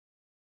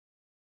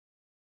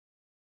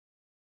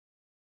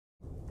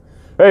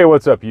Hey,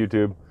 what's up,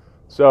 YouTube?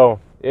 So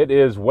it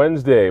is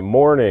Wednesday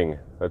morning.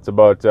 It's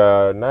about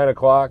 9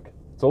 o'clock.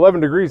 It's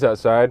 11 degrees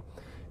outside,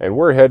 and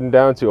we're heading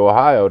down to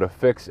Ohio to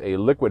fix a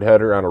liquid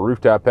header on a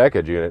rooftop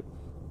package unit.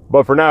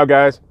 But for now,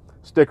 guys,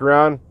 stick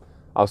around.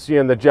 I'll see you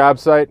on the job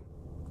site.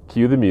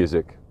 Cue the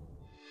music.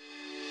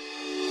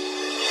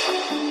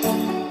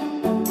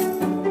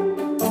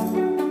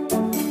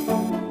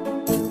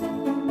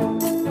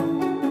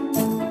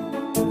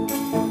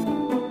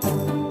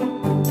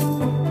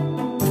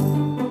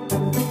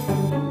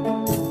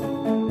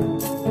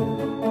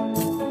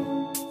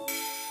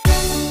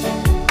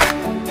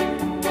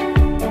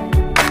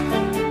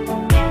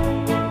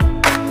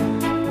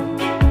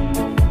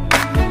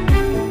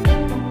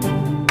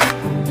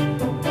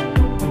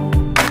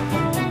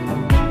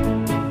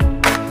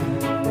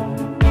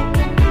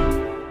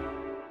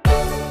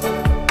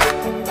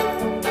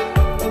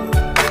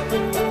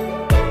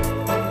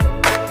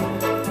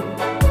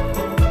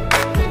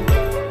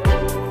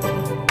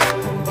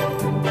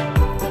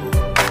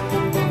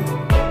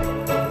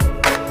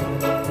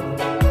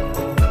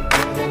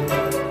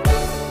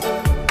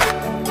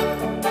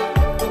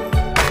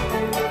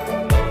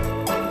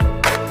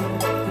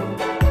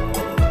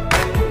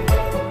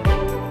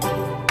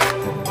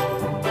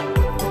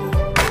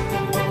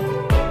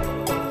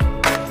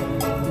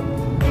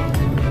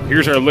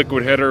 Here's our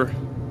liquid header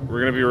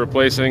we're going to be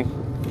replacing.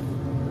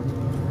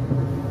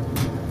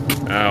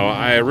 Now,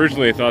 I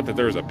originally thought that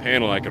there was a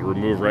panel I could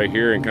remove right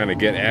here and kind of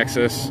get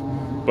access,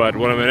 but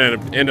what I'm going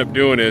to end up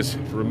doing is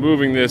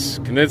removing this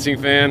condensing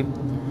fan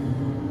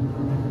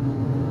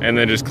and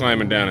then just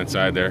climbing down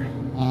inside there.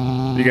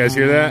 You guys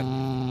hear that?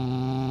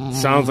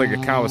 Sounds like a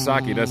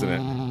Kawasaki, doesn't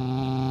it?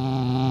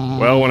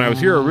 Well, when I was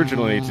here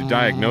originally to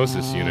diagnose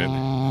this unit,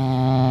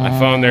 I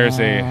found there's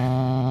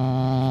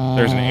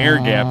an air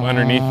gap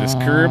underneath this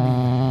curb,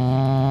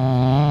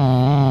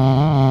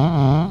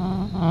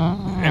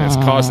 and it's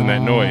causing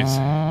that noise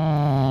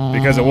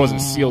because it wasn't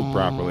sealed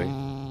properly.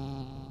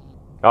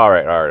 All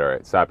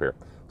right, stop here.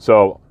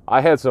 So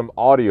I had some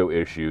audio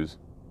issues,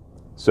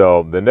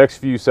 so the next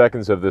few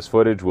seconds of this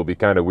footage will be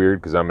kind of weird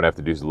because I'm gonna have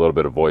to do a little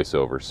bit of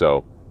voiceover,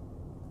 so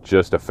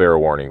just a fair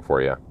warning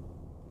for you.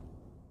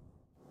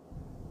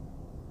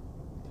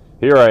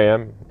 Here I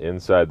am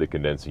inside the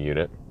condensing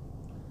unit.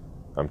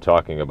 I'm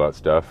talking about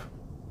stuff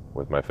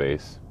with my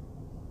face.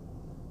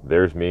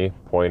 There's me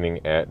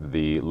pointing at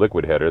the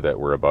liquid header that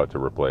we're about to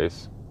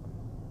replace.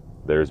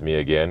 There's me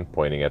again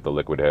pointing at the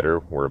liquid header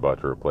we're about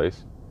to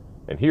replace.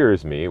 And here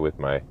is me with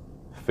my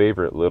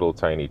favorite little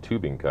tiny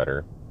tubing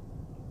cutter.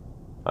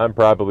 I'm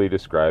probably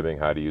describing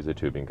how to use a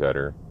tubing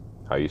cutter,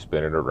 how you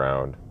spin it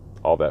around,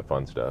 all that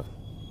fun stuff.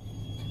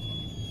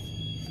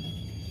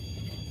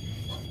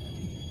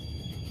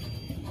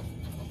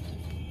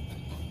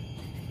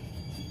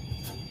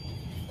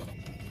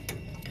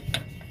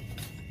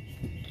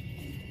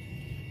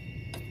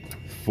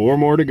 Four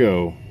more to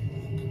go.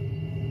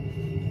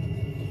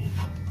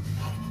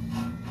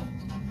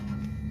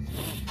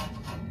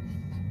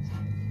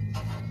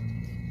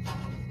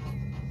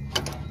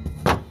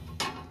 All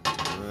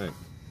right.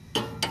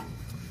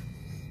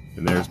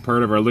 And there's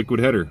part of our liquid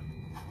header.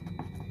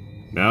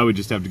 Now we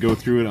just have to go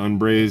through and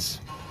unbraze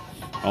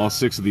all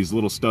 6 of these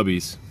little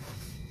stubbies.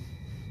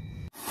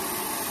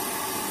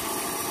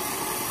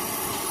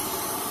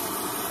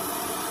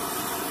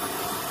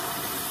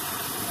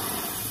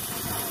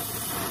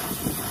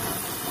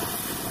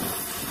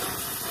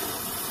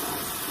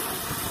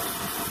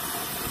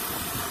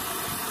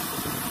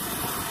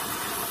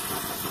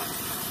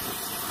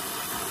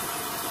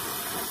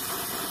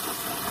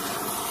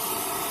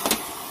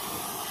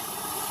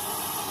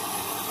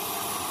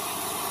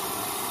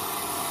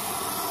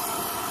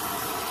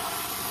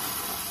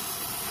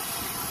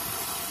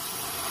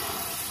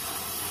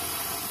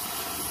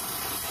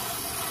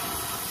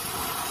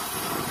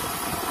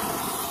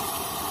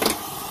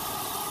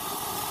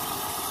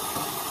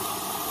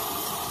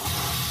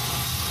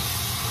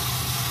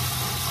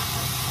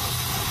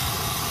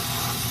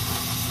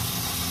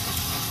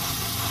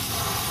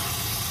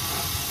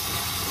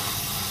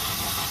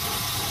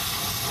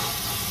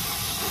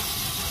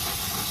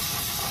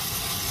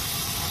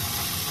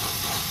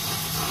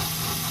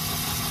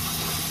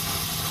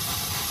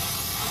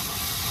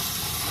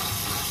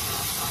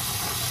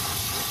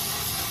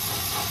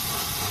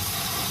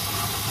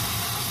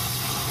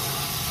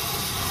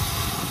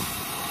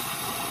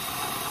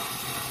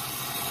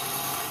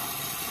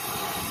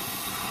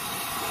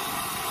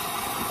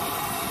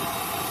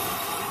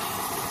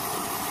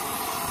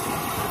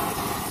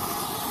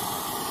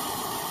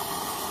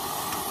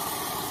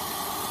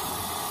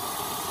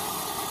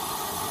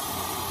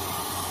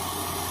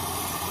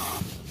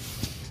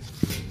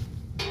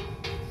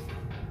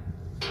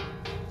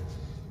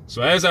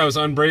 So as I was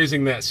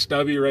unbrazing that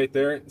stubby right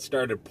there, it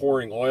started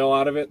pouring oil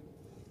out of it.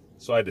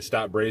 So I had to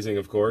stop brazing,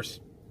 of course.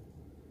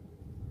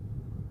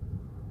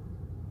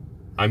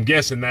 I'm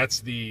guessing that's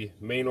the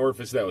main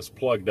orifice that was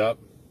plugged up.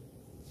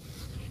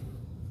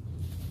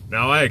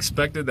 Now I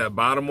expected that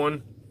bottom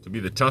one to be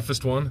the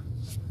toughest one,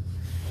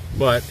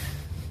 but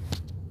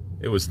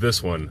it was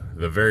this one,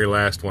 the very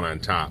last one on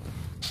top.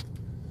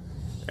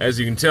 As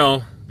you can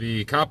tell,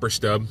 the copper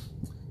stub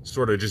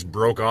sort of just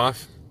broke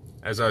off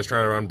as I was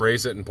trying to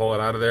unbrace it and pull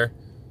it out of there.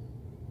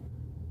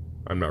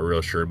 I'm not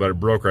real sure, but it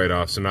broke right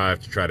off, so now I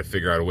have to try to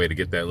figure out a way to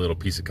get that little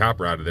piece of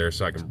copper out of there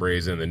so I can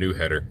braze in the new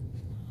header.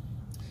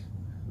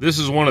 This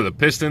is one of the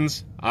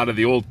pistons out of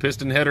the old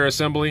piston header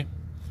assembly.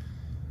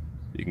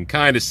 You can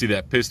kind of see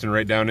that piston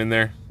right down in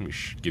there. Let me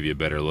give you a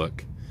better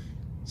look.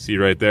 See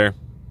right there?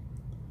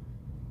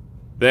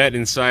 That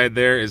inside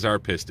there is our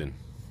piston.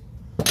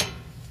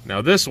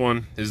 Now this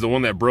one is the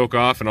one that broke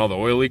off and all the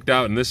oil leaked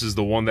out, and this is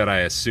the one that I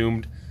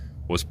assumed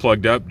was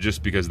plugged up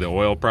just because of the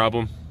oil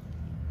problem.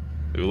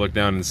 If we look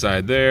down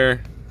inside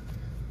there,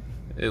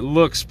 it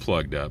looks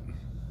plugged up.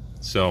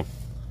 So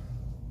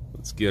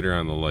let's get her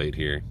on the light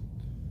here.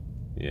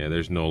 Yeah,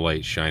 there's no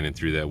light shining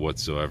through that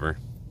whatsoever.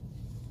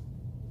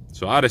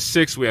 So out of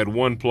 6, we had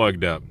 1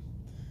 plugged up.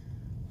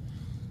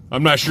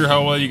 I'm not sure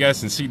how well you guys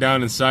can see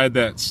down inside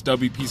that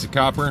stubby piece of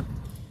copper,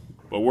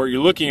 but what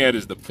you're looking at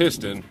is the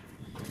piston,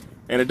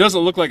 and it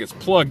doesn't look like it's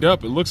plugged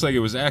up. It looks like it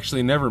was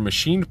actually never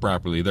machined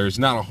properly. There's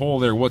not a hole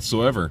there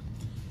whatsoever.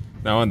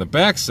 Now on the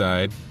back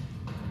side,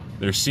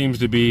 there seems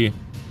to be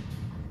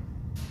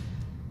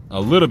a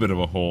little bit of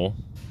a hole.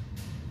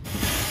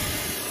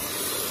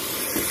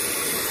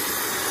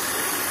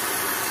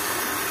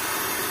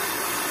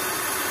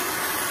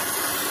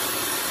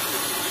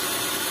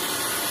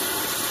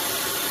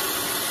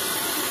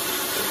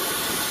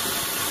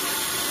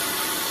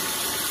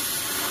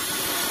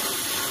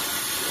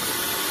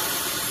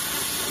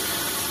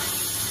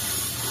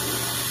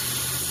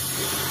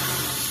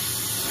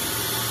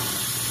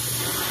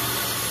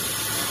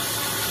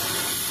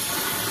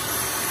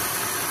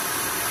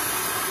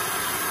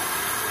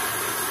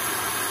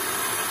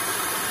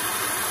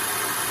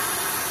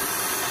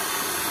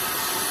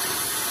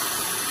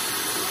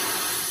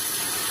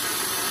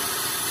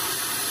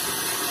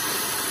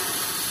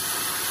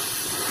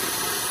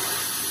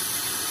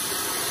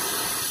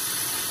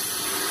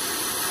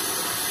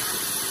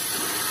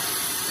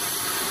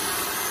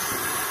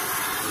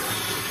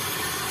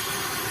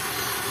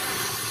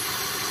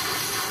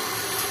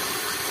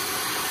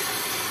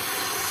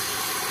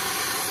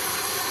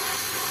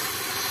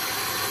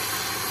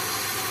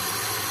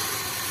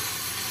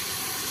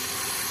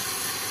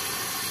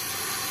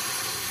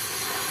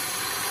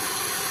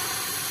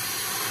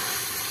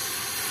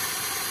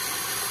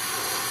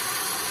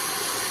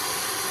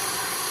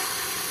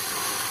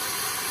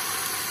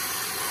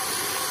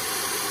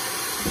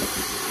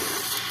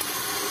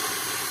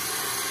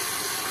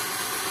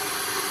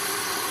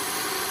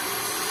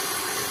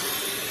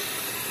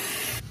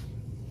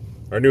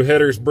 Our new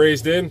header's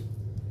brazed in.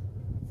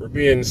 For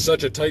being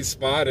such a tight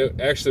spot,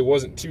 it actually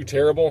wasn't too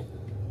terrible.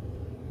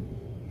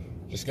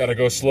 Just gotta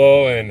go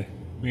slow and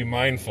be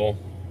mindful.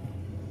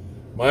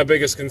 My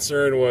biggest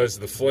concern was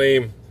the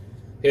flame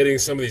hitting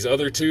some of these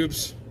other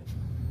tubes.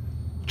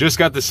 Just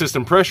got the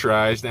system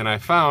pressurized and I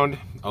found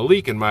a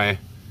leak in my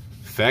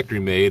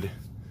factory-made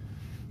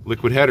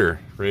liquid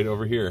header right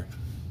over here.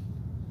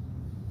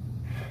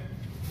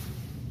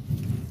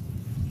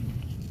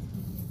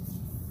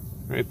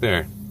 Right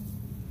there.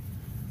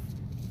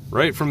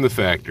 Right from the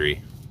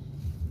factory.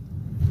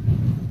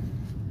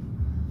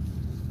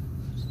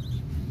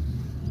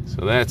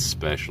 So that's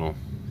special.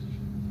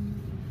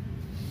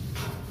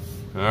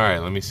 All right,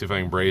 let me see if I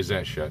can braze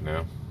that shut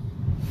now.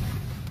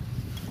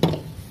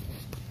 All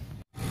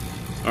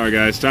right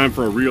guys, time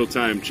for a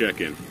real-time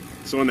check-in.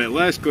 So on that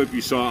last clip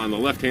you saw on the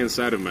left-hand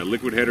side of my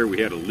liquid header, we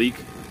had a leak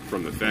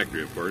from the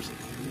factory, of course.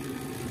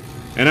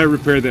 And I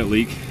repaired that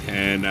leak,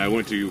 and I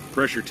went to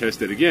pressure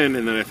test it again,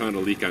 and then I found a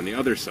leak on the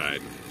other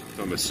side.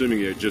 So I'm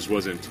assuming it just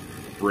wasn't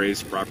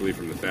brazed properly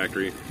from the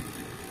factory.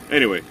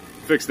 Anyway,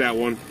 fixed that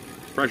one,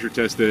 pressure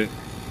tested it.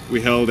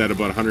 We held at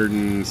about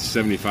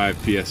 175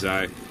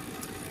 PSI.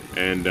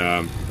 And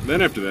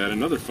then after that,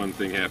 another fun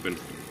thing happened.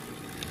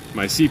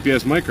 My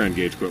CPS micron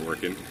gauge quit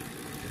working.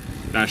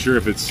 Not sure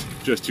if it's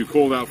just too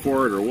cold out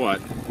for it or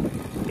what,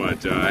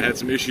 but I had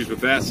some issues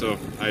with that, so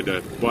I had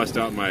to bust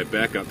out my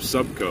backup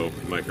Subco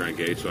micron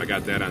gauge, so I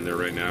got that on there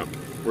right now.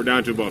 We're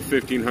down to about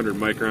 1,500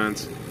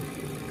 microns.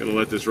 Gonna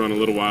let this run a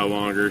little while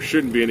longer.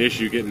 Shouldn't be an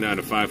issue getting down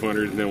to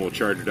 500, and then we'll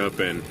charge it up,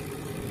 and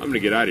I'm gonna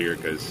get out of here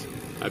because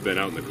I've been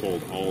out in the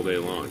cold all day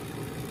long.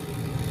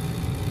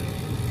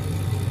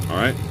 All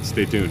right,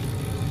 stay tuned.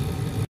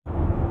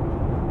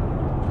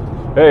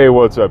 Hey,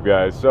 what's up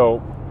guys?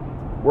 So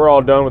we're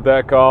all done with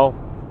that call.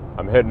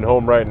 I'm heading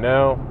home right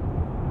now.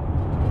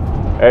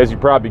 As you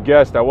probably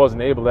guessed, I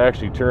wasn't able to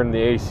actually turn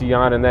the AC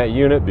on in that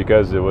unit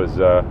because it was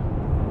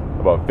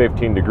about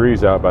 15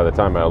 degrees out by the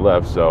time I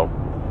left, so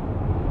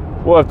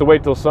we'll have to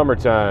wait till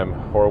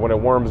summertime or when it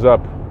warms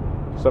up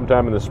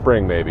sometime in the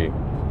spring maybe,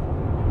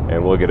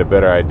 and we'll get a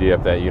better idea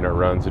if that unit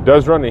runs. It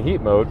does run in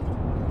heat mode,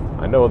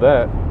 I know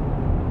that,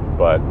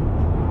 but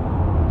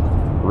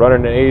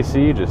running an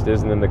AC just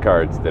isn't in the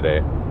cards today.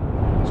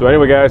 So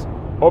anyway guys,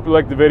 hope you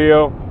liked the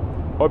video.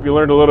 Hope you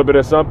learned a little bit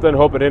of something.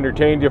 Hope it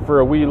entertained you for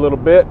a wee little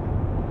bit.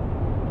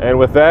 And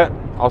with that,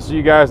 I'll see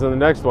you guys in the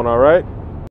next one, all right?